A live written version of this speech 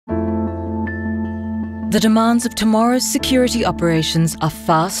The demands of tomorrow's security operations are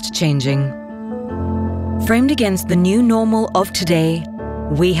fast changing. Framed against the new normal of today,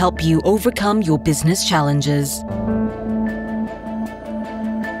 we help you overcome your business challenges.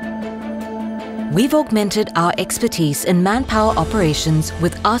 We've augmented our expertise in manpower operations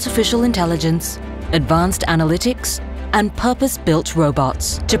with artificial intelligence, advanced analytics, and purpose-built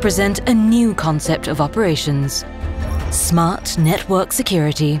robots to present a new concept of operations: smart network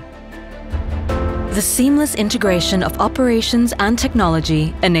security. The seamless integration of operations and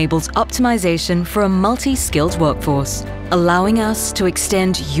technology enables optimization for a multi-skilled workforce, allowing us to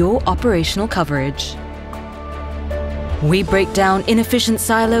extend your operational coverage. We break down inefficient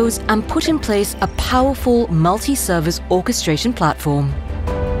silos and put in place a powerful multi-service orchestration platform.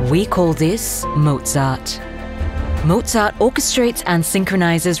 We call this Mozart. Mozart orchestrates and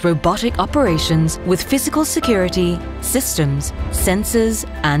synchronizes robotic operations with physical security, systems, sensors,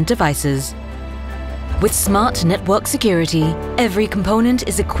 and devices. With smart network security, every component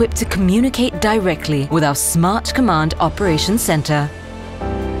is equipped to communicate directly with our Smart Command Operations Center.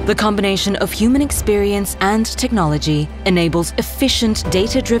 The combination of human experience and technology enables efficient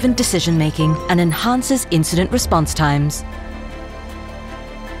data-driven decision-making and enhances incident response times.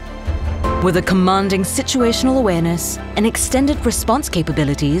 With a commanding situational awareness and extended response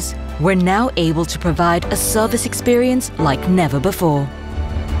capabilities, we're now able to provide a service experience like never before.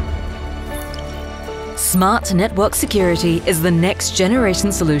 Smart network security is the next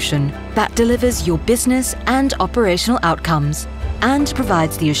generation solution that delivers your business and operational outcomes and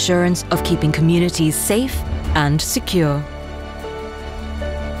provides the assurance of keeping communities safe and secure.